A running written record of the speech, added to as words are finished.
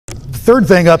third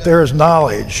thing up there is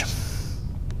knowledge.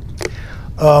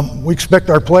 We expect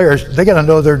our players, they got to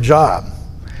know their job.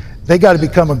 They got to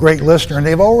become a great listener, and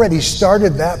they've already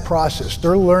started that process.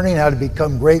 They're learning how to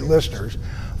become great listeners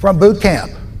from boot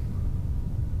camp,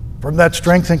 from that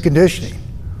strength and conditioning,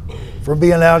 from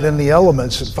being out in the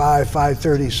elements at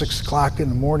 5:30, 6 o'clock in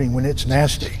the morning when it's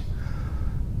nasty.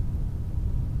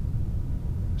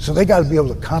 So they got to be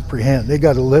able to comprehend. They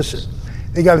got to listen.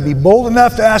 They got to be bold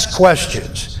enough to ask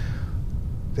questions.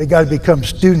 They got to become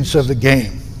students of the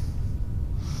game.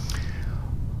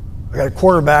 I got a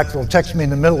quarterback that'll text me in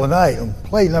the middle of the night on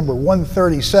play number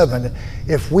 137.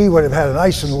 If we would have had an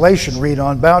isolation read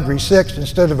on boundary 6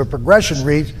 instead of a progression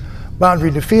read boundary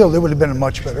to field, it would have been a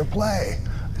much better play.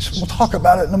 I said, we'll talk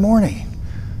about it in the morning.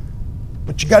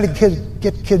 But you got to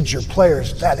get kids, your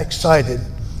players, that excited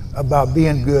about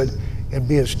being good and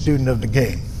be a student of the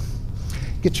game.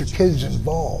 Get your kids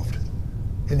involved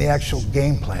in the actual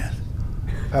game plan,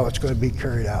 how it's going to be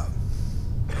carried out.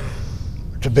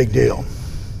 It's a big deal.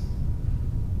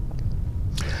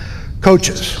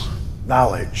 Coaches,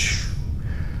 knowledge.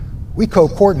 We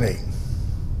co-coordinate.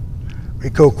 We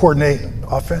co-coordinate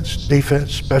offense,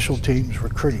 defense, special teams,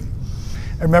 recruiting.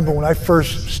 I remember when I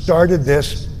first started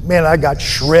this, man, I got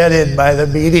shredded by the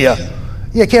media.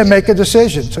 You can't make a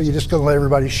decision, so you're just going to let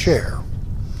everybody share.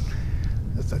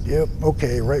 I thought, yep,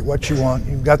 okay, write what you want.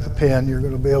 You've got the pen. You're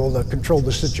going to be able to control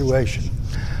the situation.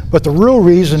 But the real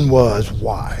reason was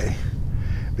why?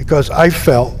 Because I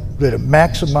felt that it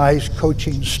maximized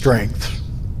coaching strength.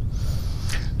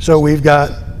 So we've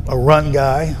got a run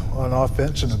guy on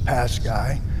offense and a pass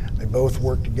guy. They both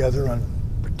work together on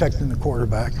protecting the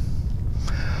quarterback.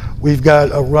 We've got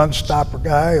a run stopper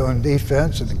guy on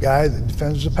defense and a guy that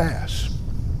defends the pass.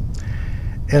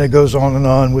 And it goes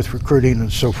on with recruiting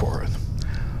and so forth.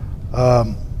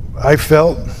 I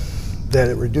felt that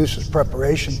it reduces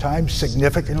preparation time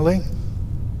significantly.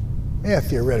 Yeah,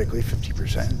 theoretically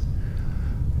 50%.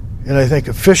 And I think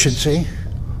efficiency,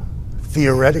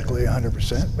 theoretically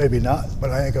 100%, maybe not, but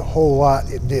I think a whole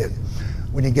lot it did.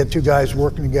 When you get two guys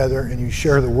working together and you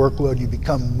share the workload, you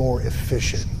become more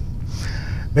efficient.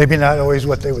 Maybe not always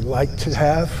what they would like to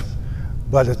have,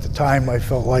 but at the time I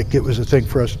felt like it was a thing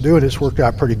for us to do, and it's worked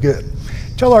out pretty good.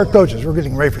 Tell our coaches, we're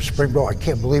getting ready for spring ball. I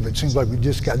can't believe it. It seems like we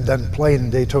just got done playing in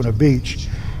Daytona Beach.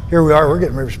 Here we are, we're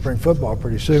getting ready for spring football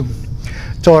pretty soon.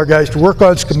 Tell our guys to work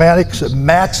on schematics that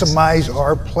maximize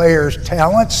our players'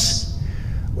 talents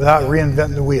without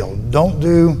reinventing the wheel. Don't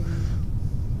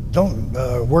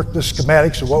work the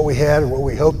schematics of what we had or what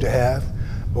we hope to have,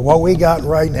 but what we got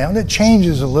right now, and it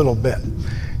changes a little bit.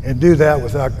 And do that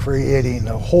without creating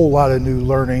a whole lot of new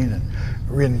learning and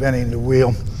reinventing the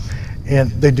wheel. And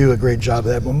they do a great job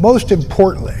of that. But most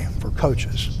importantly for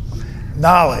coaches,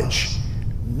 knowledge.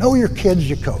 Know your kids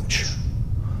you coach.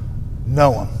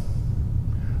 Know them.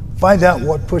 Find out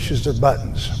what pushes their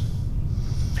buttons.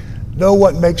 Know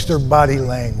what makes their body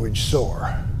language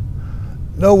sore.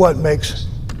 Know what makes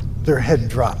their head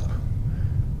drop.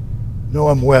 Know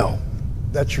them well.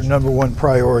 That's your number one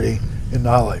priority in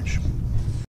knowledge.